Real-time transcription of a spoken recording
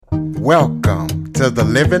Welcome to the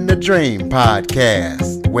Living the Dream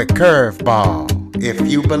podcast with Curveball. If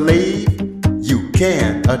you believe, you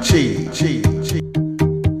can achieve.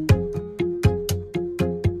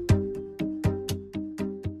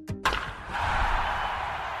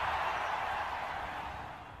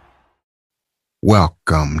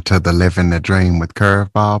 Welcome to the Living the Dream with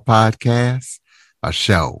Curveball podcast, a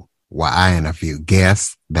show where I interview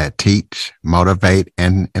guests that teach, motivate,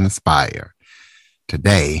 and inspire.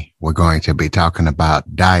 Today, we're going to be talking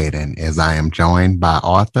about dieting as I am joined by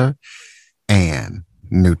author and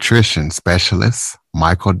nutrition specialist,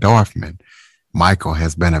 Michael Dorfman. Michael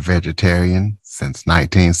has been a vegetarian since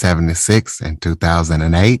 1976 and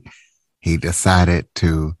 2008. He decided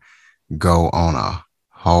to go on a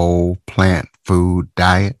whole plant-based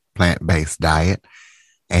diet,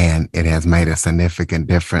 and it has made a significant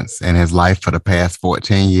difference in his life for the past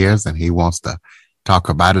 14 years, and he wants to talk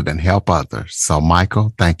about it and help others. So,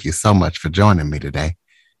 Michael, thank you so much for joining me today.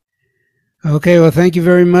 Okay, well, thank you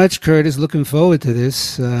very much, Curtis. Looking forward to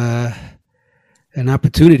this, an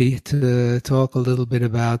opportunity to talk a little bit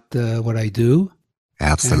about what I do.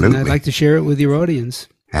 Absolutely. And I'd like to share it with your audience.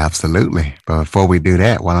 Absolutely. But before we do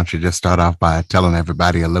that, why don't you just start off by telling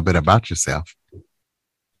everybody a little bit about yourself?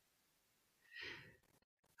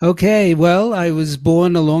 Okay, well, I was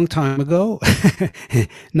born a long time ago,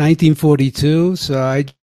 1942, so I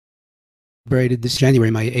celebrated this January,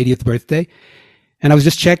 my 80th birthday. And I was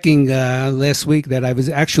just checking last week that I was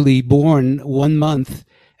actually born 1 month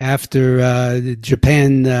after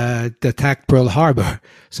Japan attacked Pearl Harbor,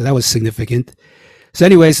 so that was significant. So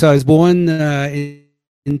anyway, so I was born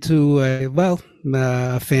into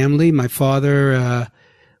a family. My father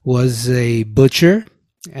was a butcher,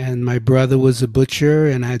 and my brother was a butcher,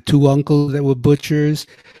 and I had two uncles that were butchers.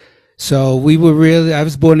 So I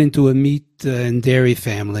was born into a meat and dairy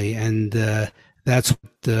family, and that's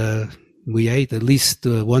what we ate at least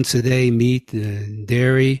once a day, meat and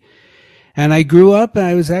dairy. And I grew up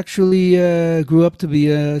to be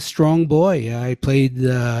a strong boy. I played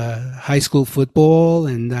high school football,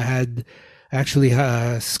 and I had actually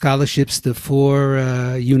scholarships to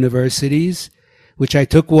 4 universities, which I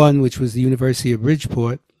took one, which was the University of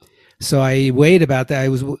Bridgeport. So I weighed about that. I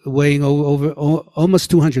was weighing over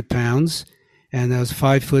almost 200 pounds, and I was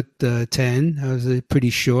 5'10". I was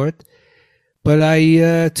pretty short. But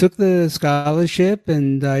I took the scholarship,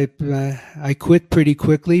 and I quit pretty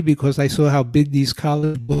quickly because I saw how big these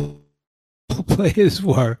college ball players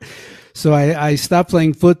were. So I stopped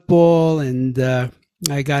playing football, and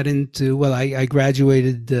I got into, I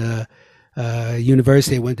graduated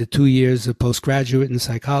university. I went to 2 years of postgraduate in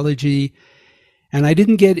psychology, and I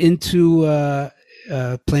didn't get into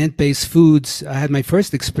plant-based foods. I had my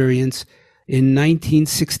first experience in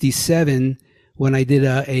 1967 when I did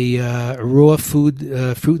a raw fruit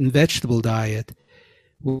and vegetable diet,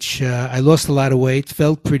 which I lost a lot of weight,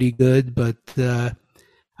 felt pretty good, but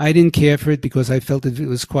I didn't care for it because I felt it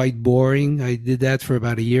was quite boring. I did that for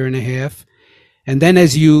about a year and a half. And then,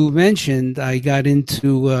 as you mentioned, I got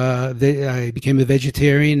into, I became a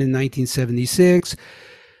vegetarian in 1976.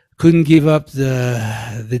 Couldn't give up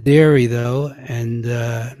the dairy though, and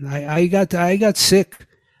I got sick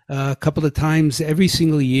a couple of times every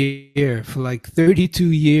single year for like 32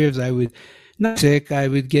 years. I would not sick. I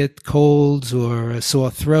would get colds or a sore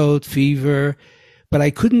throat, fever, but I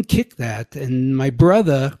couldn't kick that. And my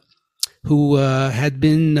brother, who had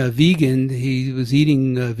been vegan, he was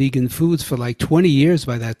eating vegan foods for like 20 years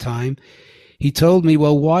by that time. He told me,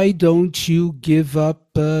 well, why don't you give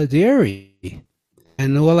up dairy?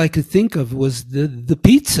 And all I could think of was the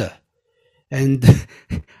pizza. And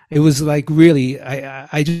it was like, really,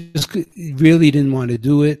 I just really didn't want to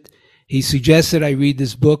do it. He suggested I read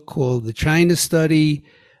this book called The China Study,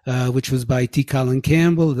 which was by T. Colin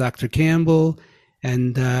Campbell, Dr. Campbell.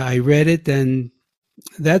 And I read it, and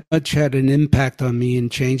that much had an impact on me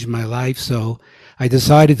and changed my life. So I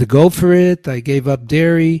decided to go for it. I gave up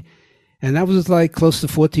dairy, and that was like close to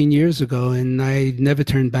 14 years ago, and I never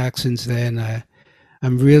turned back since then.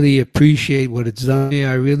 I'm really appreciate what it's done.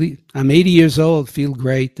 I'm 80 years old, feel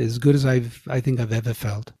great, as good as I think I've ever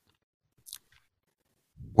felt.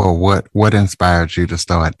 Well, what inspired you to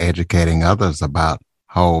start educating others about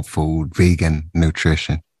whole food, vegan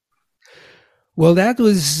nutrition? Well, that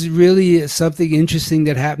was really something interesting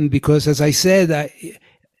that happened because, as I said,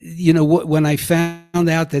 when I found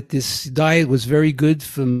out that this diet was very good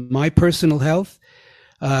for my personal health,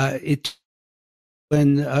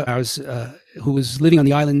 who was living on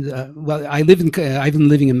the island. I've been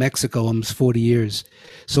living in Mexico almost 40 years.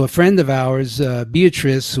 So a friend of ours,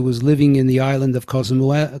 Beatrice, who was living in the island of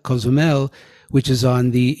Cozumel, which is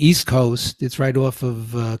on the East Coast. It's right off of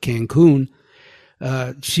Cancun.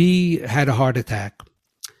 She had a heart attack,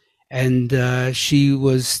 and she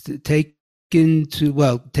was taken to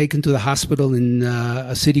the hospital in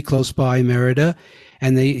a city close by, Merida,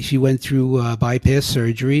 and she went through bypass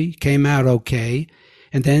surgery, came out okay,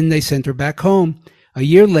 and then they sent her back home. A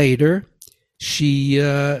year later, she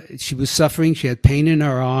was suffering. She had pain in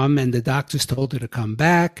her arm, and the doctors told her to come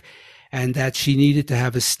back, and that she needed to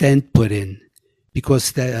have a stent put in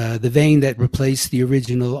because the vein that replaced the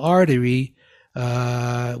original artery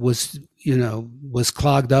was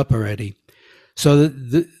clogged up already. So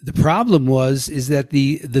the problem is that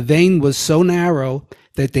the vein was so narrow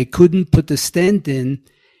that they couldn't put the stent in.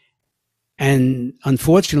 And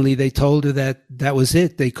unfortunately, they told her that was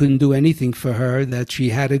it. They couldn't do anything for her, that she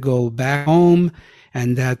had to go back home,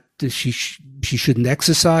 and that she shouldn't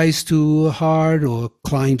exercise too hard or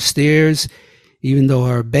climb stairs, even though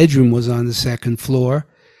her bedroom was on the second floor.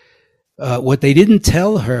 What they didn't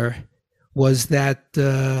tell her was that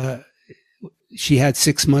she had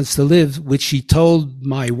 6 months to live, which she told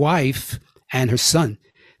my wife and her son,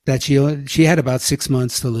 that she had about 6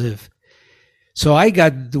 months to live. So I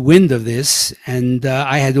got the wind of this, and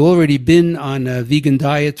I had already been on a vegan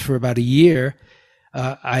diet for about a year.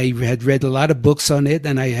 I had read a lot of books on it,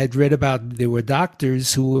 and I had read there were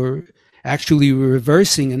doctors who were actually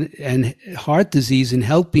reversing and heart disease and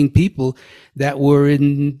helping people that were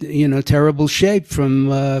in terrible shape from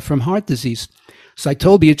heart disease. So I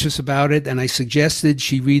told Beatrice about it, and I suggested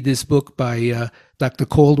she read this book by Dr.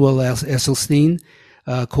 Caldwell Esselstyn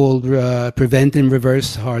called Prevent and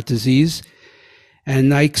Reverse Heart Disease.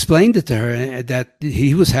 And I explained it to her that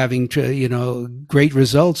he was having, great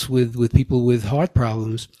results with people with heart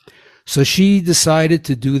problems. So she decided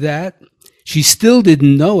to do that. She still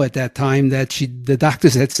didn't know at that time that the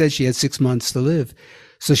doctors had said she had 6 months to live.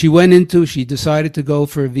 So she decided to go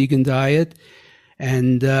for a vegan diet.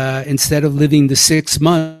 And instead of living the 6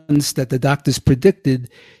 months that the doctors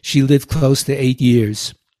predicted, she lived close to 8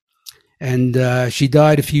 years. And she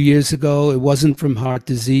died a few years ago. It wasn't from heart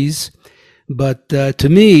disease. But to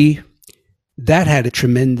me, that had a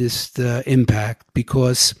tremendous impact,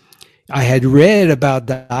 because I had read about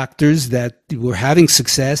doctors that were having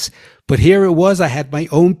success, but here it was, I had my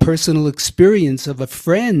own personal experience of a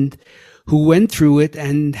friend who went through it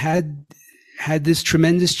and had this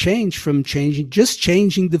tremendous change from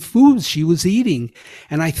changing the foods she was eating.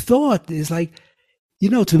 And I thought, it's like,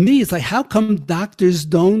 to me, it's like, how come doctors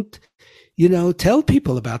don't tell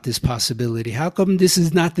people about this possibility? How come this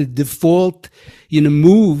is not the default,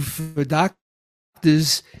 move for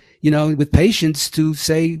doctors, with patients to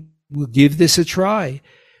say, we'll give this a try,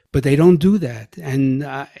 but they don't do that. And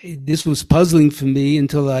this was puzzling for me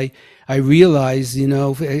until I realized,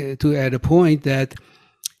 at a point that,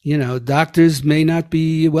 doctors may not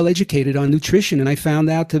be well educated on nutrition. And I found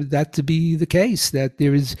out that to be the case, that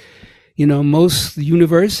there is, most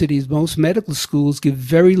universities, most medical schools give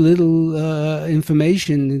very little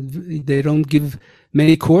information. They don't give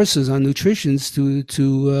many courses on nutrition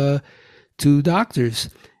to doctors,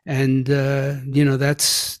 and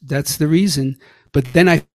that's the reason. But then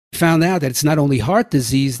I found out that it's not only heart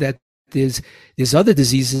disease, that there's other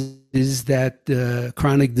diseases, that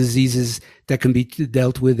chronic diseases that can be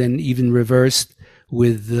dealt with and even reversed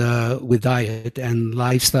with diet and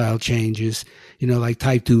lifestyle changes, like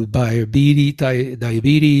type 2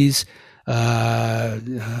 diabetes,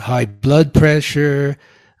 high blood pressure,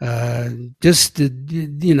 just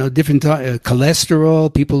different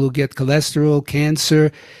cholesterol, people who get cholesterol,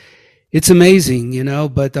 cancer. It's amazing,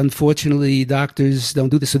 but unfortunately doctors don't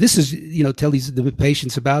do this. So this is, tell the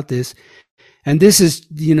patients about this. And this is,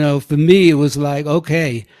 for me, it was like,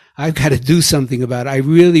 okay, I've got to do something about it. I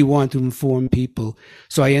really want to inform people.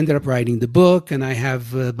 So I ended up writing the book, and I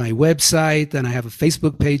have my website, and I have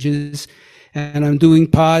Facebook pages, and I'm doing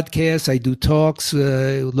podcasts. I do talks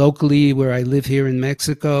locally where I live here in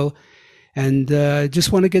Mexico, and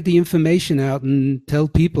just want to get the information out and tell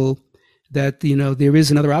people that, there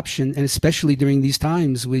is another option, and especially during these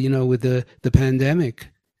times with the pandemic.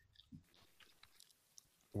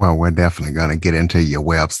 Well, we're definitely going to get into your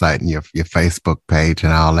website and your Facebook page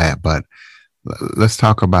and all that, but let's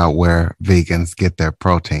talk about where vegans get their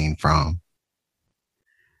protein from.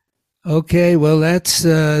 Okay, well, that's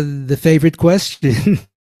the favorite question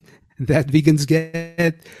that vegans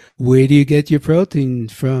get. Where do you get your protein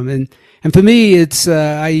from? And for me, it's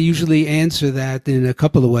I usually answer that in a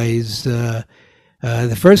couple of ways. The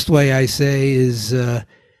first way I say is,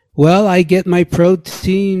 well, I get my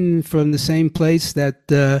protein from the same place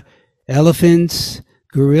that elephants,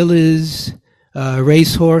 gorillas,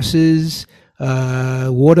 racehorses,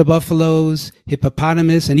 water buffaloes,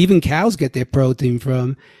 hippopotamus, and even cows get their protein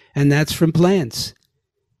from, and that's from plants.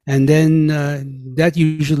 And then that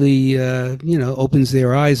usually, opens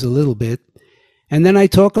their eyes a little bit. And then I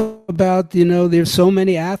talk about, there's so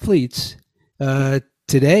many athletes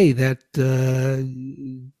today that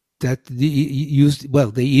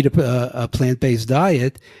they eat a plant-based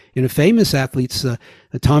diet. Famous athletes,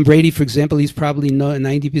 Tom Brady, for example, he's probably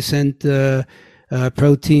 90%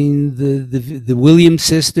 protein. The Williams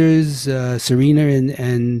sisters, Serena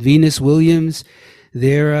and Venus Williams,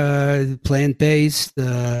 they're plant-based.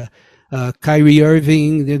 Kyrie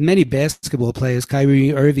Irving, there are many basketball players.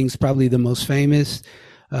 Kyrie Irving's probably the most famous.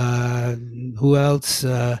 Who else?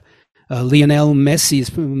 Lionel Messi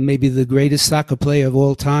is maybe the greatest soccer player of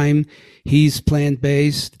all time. He's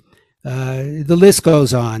plant-based. The list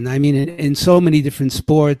goes on. I mean, in so many different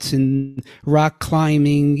sports, in rock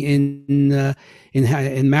climbing, in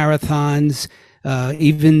marathons,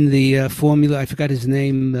 even the Formula. I forgot his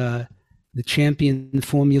name. The champion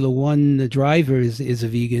Formula One driver is a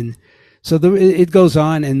vegan. So it goes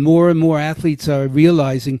on, and more athletes are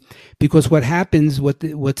realizing, because what's happening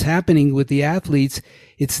with the athletes,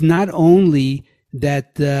 it's not only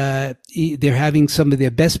that they're having some of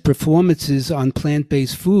their best performances on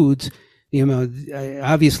plant-based foods.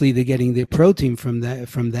 Obviously they're getting their protein from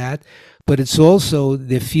that, but it's also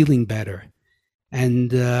they're feeling better.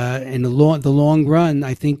 And in the long run,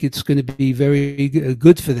 I think it's going to be very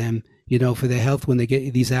good for them, for their health when they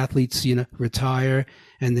get these athletes, retire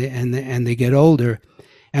and they get older.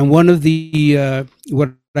 And one of the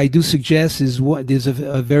what I do suggest is there's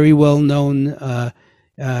a very well known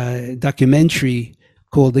documentary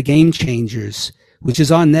called The Game Changers, which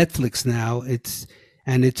is on Netflix now. It's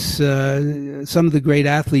some of the great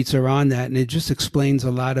athletes are on that, and it just explains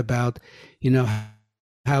a lot about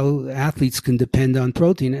how athletes can depend on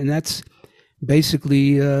protein, and that's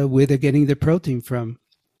basically where they're getting their protein from.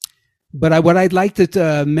 But what I'd like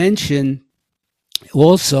to mention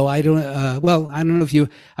also, I don't know if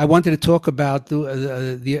I wanted to talk about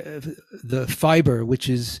the fiber, which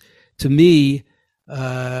is, to me,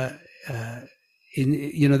 that's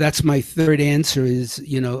my third answer. Is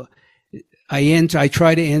I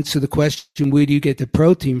try to answer the question, where do you get the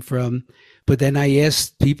protein from? But then I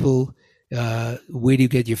ask people, where do you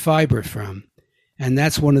get your fiber from? And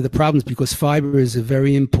that's one of the problems, because fiber is a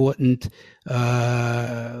very important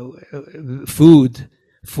food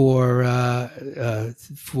for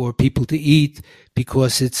people to eat,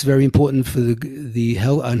 because it's very important for the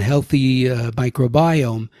unhealthy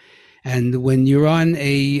microbiome. And when you're on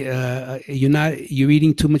you're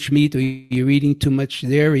eating too much meat, or you're eating too much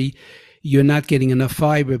dairy, you're not getting enough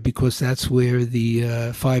fiber, because that's where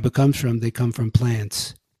the fiber comes from. They come from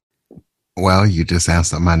plants. Well, you just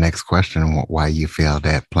answered my next question, why you feel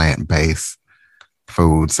that plant-based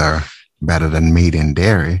foods are better than meat and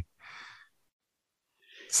dairy.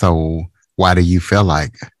 So why do you feel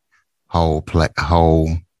like whole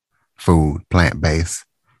food, plant-based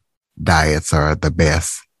diets are the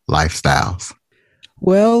best lifestyles?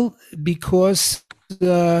 Well, because,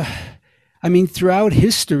 throughout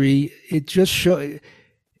history, it just shows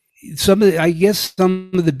some of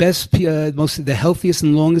the best, the healthiest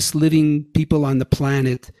and longest living people on the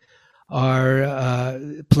planet are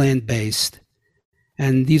plant-based.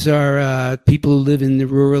 And these are people who live in the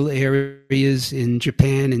rural areas in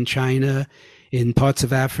Japan, in China, in parts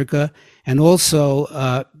of Africa. And also,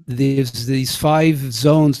 there's these 5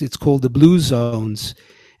 zones. It's called the blue zones.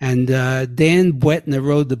 And Dan Buettner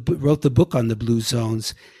wrote the book on the blue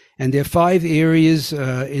zones. And there are 5 areas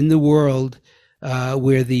in the world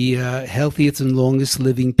where the healthiest and longest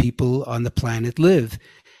living people on the planet live.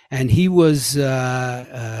 And he was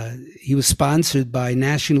sponsored by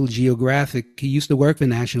National Geographic. He used to work for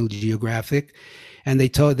National Geographic, and they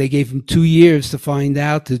gave him 2 years to find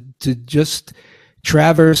out, to just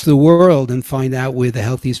traverse the world and find out where the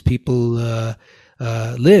healthiest people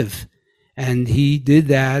live. And he did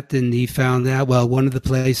that, and he found out, well, one of the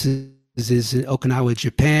places is in Okinawa,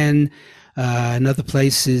 Japan. Another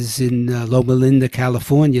place is in Loma Linda,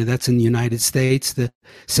 California. That's in the United States, the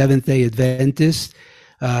Seventh-day Adventist.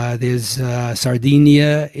 There's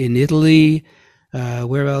Sardinia in Italy.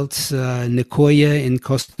 Where else? Nicoya in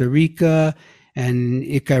Costa Rica, and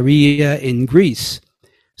Icaria in Greece.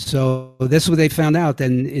 So that's what they found out.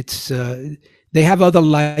 And it's they have other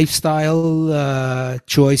lifestyle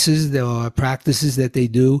choices or practices that they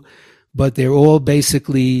do, but they're all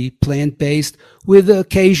basically plant-based, with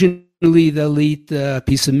occasionally they'll eat a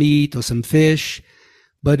piece of meat or some fish,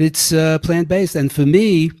 but it's plant-based. And for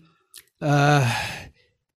me,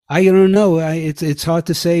 I don't know. It's hard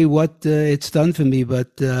to say what it's done for me,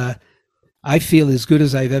 but I feel as good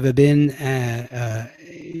as I've ever been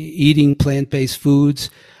eating plant-based foods.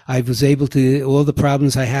 I was able to, all the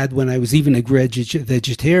problems I had when I was even a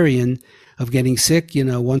vegetarian of getting sick,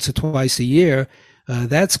 once or twice a year,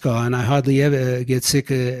 that's gone. I hardly ever get sick,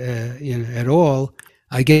 at all.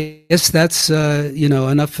 I guess that's,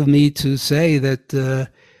 enough for me to say that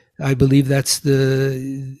I believe that's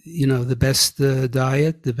the best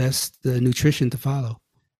diet, the best nutrition to follow.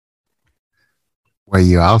 Well,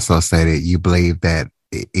 you also say that you believe that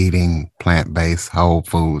eating plant-based whole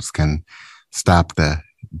foods can stop the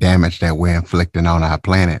damage that we're inflicting on our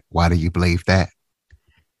planet. Why do you believe that?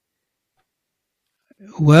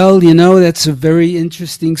 Well, that's a very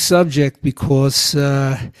interesting subject because,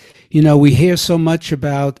 we hear so much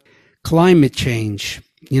about climate change.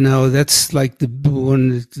 That's like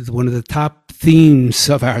one of the top themes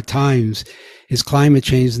of our times is climate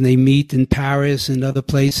change. And they meet in Paris and other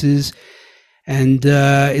places. And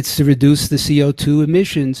it's to reduce the CO2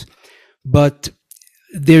 emissions. But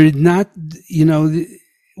they're not,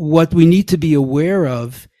 what we need to be aware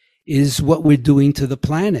of is what we're doing to the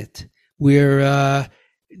planet. We're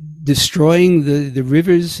destroying the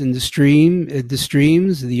rivers and the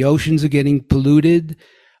streams. The oceans are getting polluted.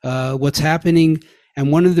 What's happening,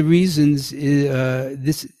 and one of the reasons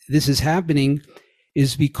this is happening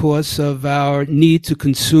is because of our need to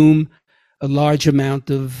consume a large amount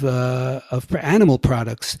of animal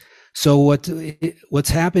products. So what's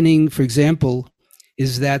happening, for example,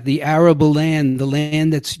 is that the arable land, the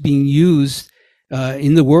land that's being used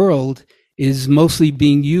in the world, is mostly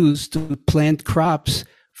being used to plant crops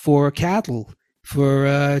for cattle,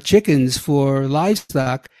 for chickens, for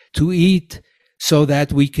livestock to eat, so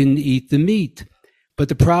that we can eat the meat. But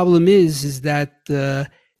the problem is that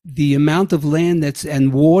the amount of land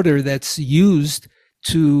and water that's used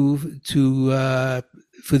for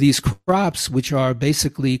these crops, which are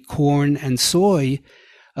basically corn and soy,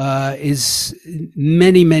 is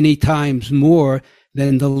many, many times more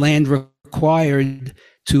than the land required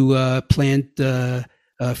to plant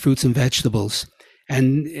fruits and vegetables.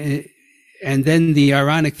 And then the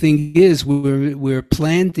ironic thing is we're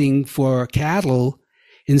planting for cattle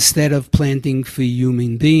instead of planting for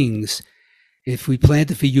human beings. If we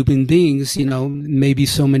planted for human beings, maybe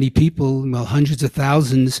so many people, hundreds of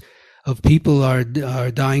thousands of people are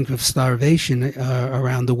dying of starvation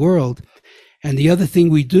around the world. And the other thing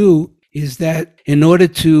we do is that in order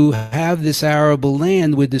to have this arable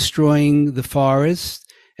land, we're destroying the forests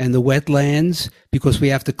and the wetlands because we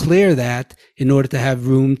have to clear that in order to have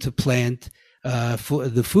room to plant for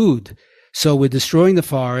the food. So we're destroying the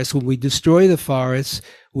forests. When we destroy the forests,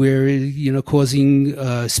 we're causing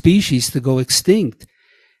species to go extinct,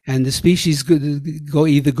 and the species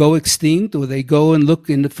either go extinct or they go and look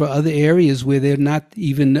for other areas where they're not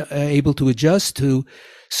even able to adjust to.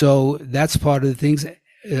 So that's part of the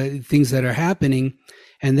things that are happening.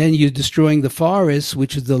 And then you're destroying the forests,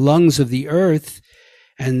 which is the lungs of the earth.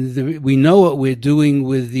 And we know what we're doing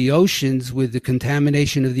with the oceans, with the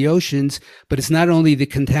contamination of the oceans, but it's not only the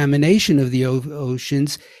contamination of the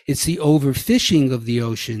oceans, it's the overfishing of the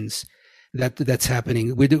oceans that's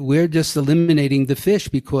happening. We're just eliminating the fish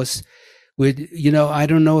because I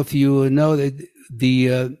don't know if you know that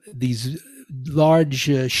these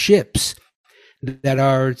large ships that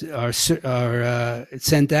are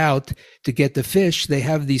sent out to get the fish, they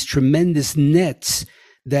have these tremendous nets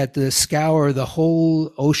that scour the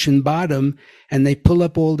whole ocean bottom, and they pull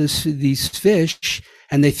up all these fish,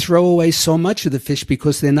 and they throw away so much of the fish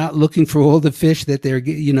because they're not looking for all the fish that they're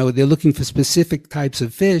looking for specific types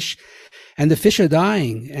of fish, and the fish are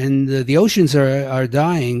dying, and the oceans are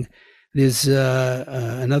dying. There's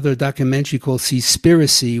another documentary called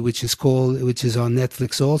Seaspiracy, which is on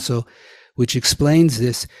Netflix also, which explains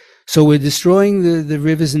this. So we're destroying the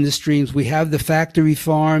rivers and the streams. We have the factory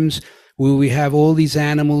farms where we have all these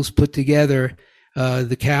animals put together,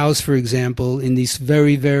 the cows, for example, in these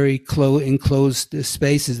very, very enclosed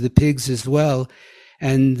spaces, the pigs as well.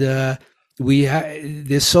 And they're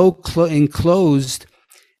so enclosed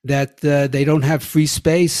that they don't have free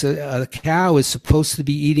space. A cow is supposed to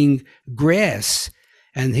be eating grass.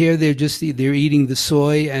 And here they're eating the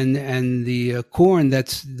soy and the corn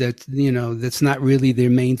that's not really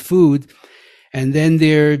their main food. And then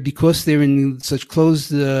because they're in such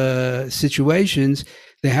closed situations,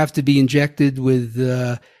 they have to be injected with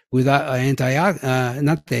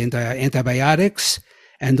antibiotics,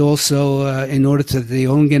 and also in order to they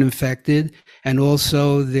don't get infected, and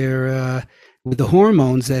also they're with the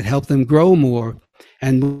hormones that help them grow more.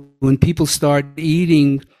 And when people start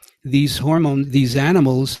eating these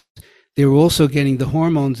animals, they're also getting the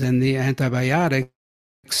hormones and the antibiotics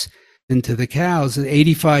to the cows.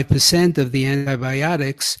 85% of the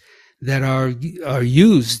antibiotics that are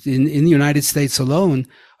used in the United States alone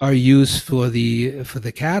are used for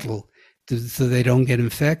the cattle, so they don't get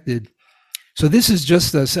infected. So this is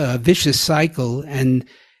just a vicious cycle, and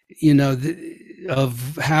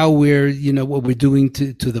of how we're what we're doing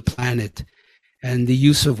to the planet, and the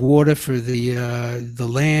use of water for the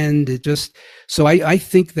land. So I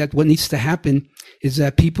think that what needs to happen is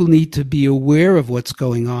that people need to be aware of what's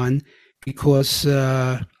going on, because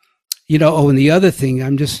and the other thing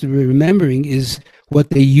I'm just remembering is what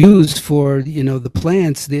they use for the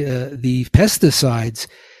plants, the pesticides.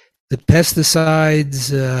 The pesticides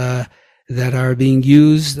that are being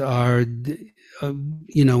used are,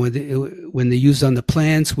 when they're used on the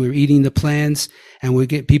plants, we're eating the plants, and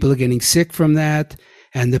people are getting sick from that,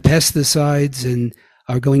 and the pesticides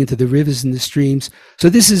are going into the rivers and the streams. So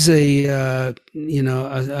this is a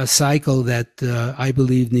cycle that I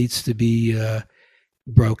believe needs to be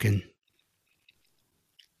broken.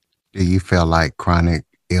 Do you feel like chronic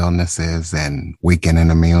illnesses and weakening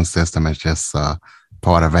the immune system is just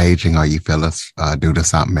part of aging, or you feel it's due to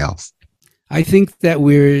something else? I think that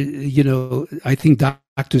I think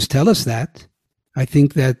doctors tell us that. I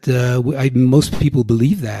think that most people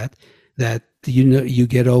believe that you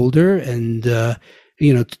get older, and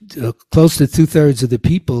close to 2/3 of the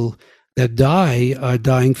people that die are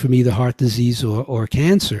dying from either heart disease or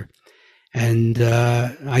cancer. And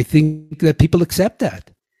I think that people accept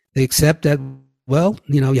that. They accept that, well,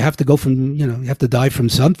 you have to go from, you have to die from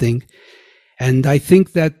something. And I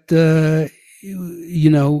think that,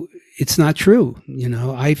 it's not true.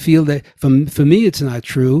 I feel that for me, it's not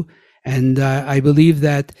true. And I believe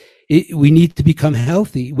that we need to become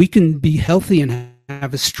healthy. We can be healthy and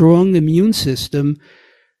have a strong immune system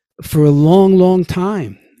for a long, long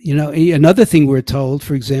time. Another thing we're told,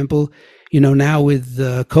 for example, now with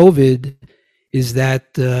COVID, is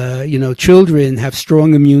that, children have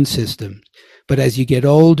strong immune systems. But as you get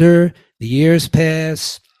older, the years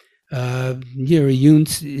pass, the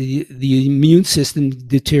immune system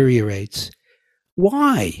deteriorates.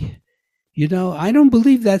 Why? I don't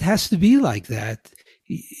believe that has to be like that.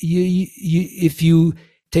 If you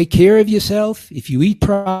take care of yourself, if you eat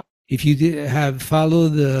properly, if you follow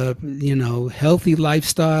the, healthy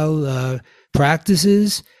lifestyle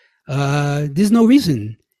practices, there's no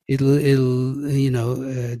reason it'll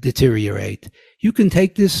deteriorate. You can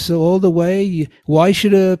take this all the way. Why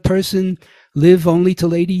should a person live only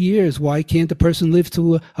till 80 years? Why can't a person live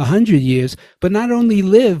to 100 years? But not only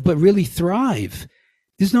live, but really thrive.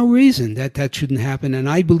 There's no reason that shouldn't happen. And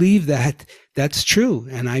I believe that that's true.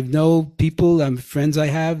 And I know people, friends I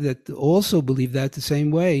have that also believe that the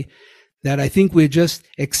same way, that I think we're just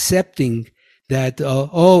accepting that,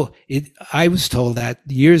 I was told that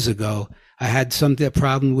years ago. I had a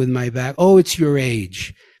problem with my back. Oh, it's your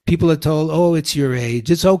age. People are told, oh, it's your age.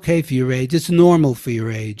 It's okay for your age. It's normal for your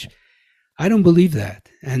age. I don't believe that.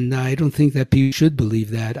 And I don't think that people should believe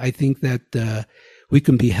that. I think that we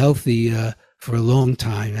can be healthy for a long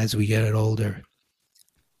time as we get older.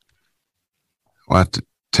 Well,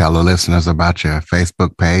 tell the listeners about your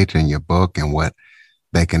Facebook page and your book and what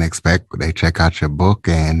they can expect when they check out your book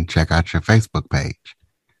and check out your Facebook page.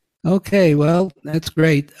 Okay, well, that's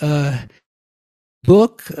great.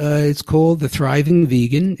 Book, it's called The Thriving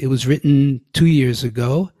Vegan. It was written 2 years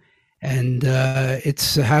ago, and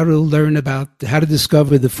it's how to learn about how to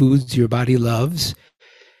discover the foods your body loves.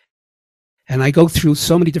 And I go through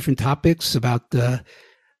so many different topics about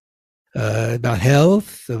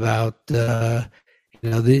health, about the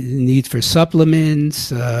need for supplements,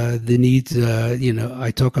 the need.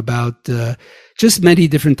 I talk about just many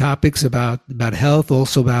different topics about health,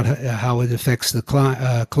 also about how it affects the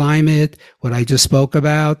climate, what I just spoke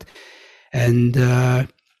about, and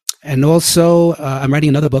also I'm writing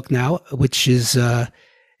another book now, which is I'm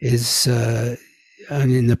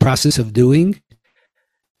in the process of doing.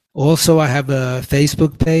 Also, I have a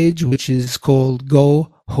Facebook page which is called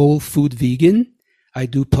Go Whole Food Vegan. I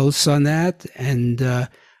do posts on that, and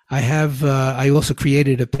I also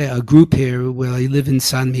created a group here where I live in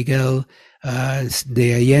San Miguel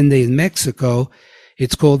de Allende in Mexico.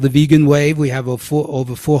 It's called the Vegan Wave. We have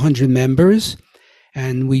over 400 members,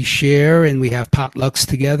 and we share and we have potlucks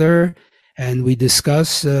together, and we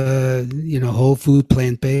discuss, whole food,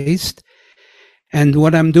 plant-based. And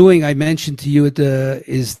what I'm doing, I mentioned to you,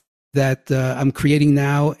 is that I'm creating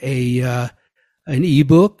now an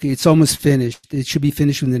ebook. It's almost finished. It should be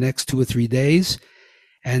finished in the next 2 or 3 days.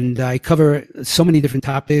 And I cover so many different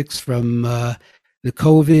topics from the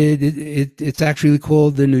COVID. It's actually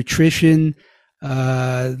called the Nutrition,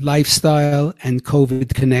 Lifestyle, and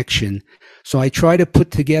COVID Connection. So I try to put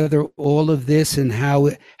together all of this and how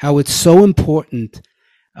it's so important.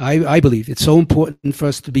 I believe it's so important for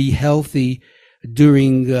us to be healthy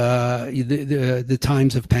during the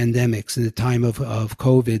times of pandemics and the time of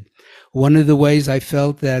COVID. One of the ways I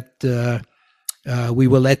felt that we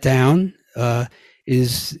were let down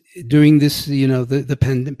is during this,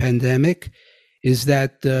 the pandemic, is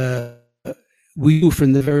that we knew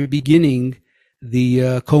from the very beginning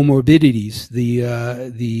the comorbidities,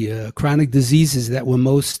 the chronic diseases that were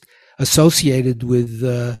most associated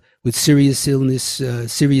with serious illness,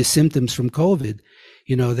 serious symptoms from COVID.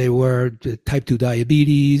 They were type 2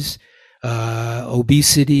 diabetes,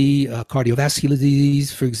 obesity, cardiovascular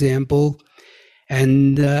disease, for example.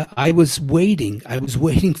 And I was waiting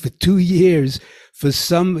for 2 years for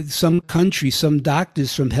some country, some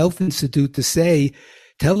doctors from Health Institute to say,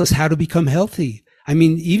 tell us how to become healthy. I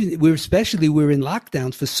mean, even we're in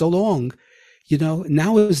lockdowns for so long,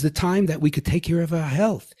 now is the time that we could take care of our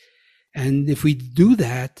health. And if we do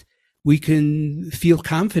that, we can feel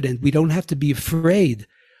confident. We don't have to be afraid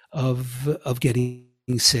of getting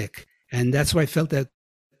sick. And that's why I felt that,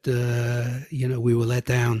 we were let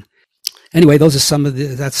down. Anyway, that's some of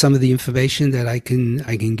the information that I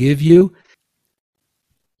can give you.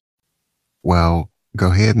 Well,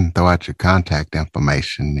 go ahead and throw out your contact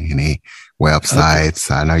information, any websites.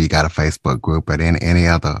 Okay. I know you got a Facebook group, but any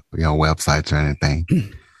other, websites or anything.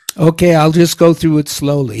 Okay, I'll just go through it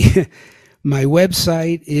slowly. My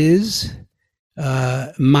website is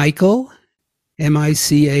Michael, Michael,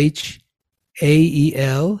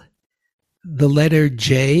 the letter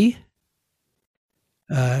J,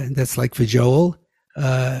 that's like for Joel,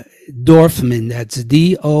 Dorfman, that's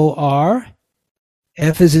DOR,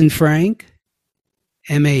 F as in Frank,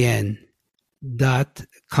 MAN.com.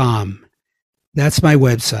 That's my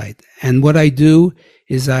website. And what I do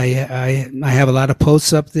is I have a lot of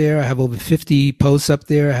posts up there. I have over 50 posts up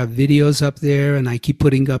there. I have videos up there, and I keep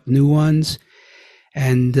putting up new ones.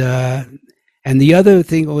 And the other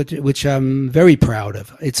thing, which I'm very proud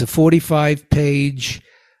of, it's a 45-page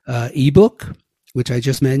ebook, which I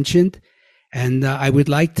just mentioned. And I would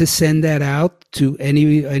like to send that out to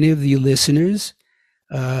any of the listeners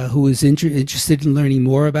who is interested in learning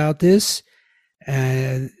more about this.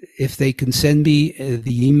 If they can send me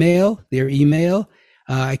their email,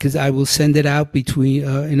 because I will send it out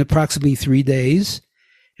in approximately 3 days,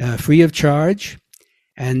 free of charge.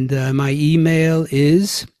 And my email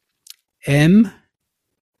is M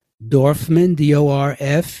Dorfman,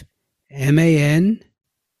 DORFMAN,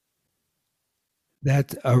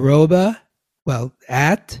 that's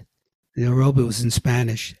at, the arroba was in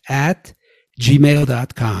Spanish, at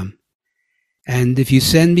gmail.com. And if you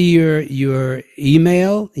send me your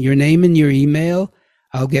email, your name and your email,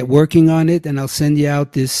 I'll get working on it, and I'll send you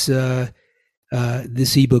out this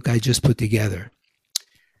ebook I just put together.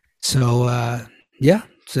 So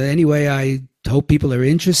So anyway, I hope people are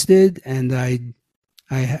interested, and I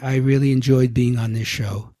really enjoyed being on this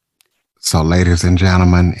show. So, ladies and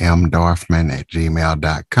gentlemen,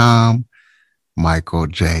 mdorfman@gmail.com,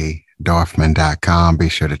 michaeldorfman.com. Be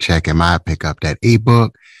sure to check him out, pick up that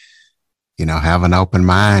ebook. Have an open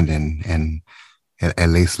mind and at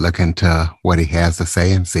least look into what he has to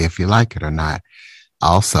say and see if you like it or not.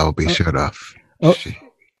 Also, be sure to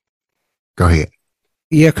go ahead.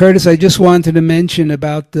 Yeah, Curtis, I just wanted to mention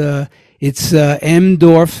about it's M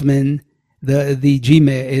Dorfman, the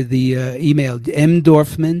Gmail, the email, M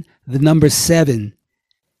Dorfman, the number 7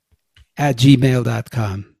 at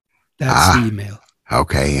gmail.com. That's the email.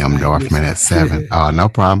 Okay, M Dorfman at 7. Oh, no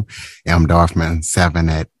problem. M Dorfman 7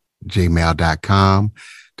 at gmail.com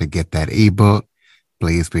to get that ebook.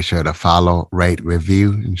 Please be sure to follow, rate,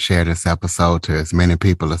 review, and share this episode to as many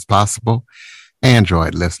people as possible.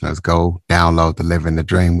 Android listeners, go download the Living the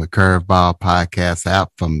Dream with Curveball podcast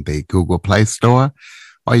app from the Google Play Store,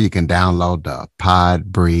 or you can download the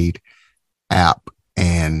Podbreed app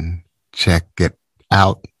and check it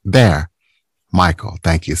out there. Michael,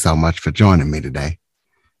 thank you so much for joining me today.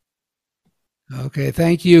 Okay,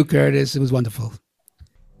 thank you, Curtis. It was wonderful.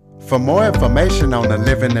 For more information on the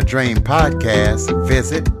Living the Dream podcast,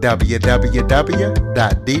 visit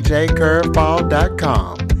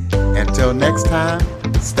www.djcurveball.com. Until next time,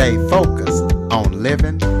 stay focused on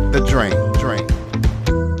living the dream.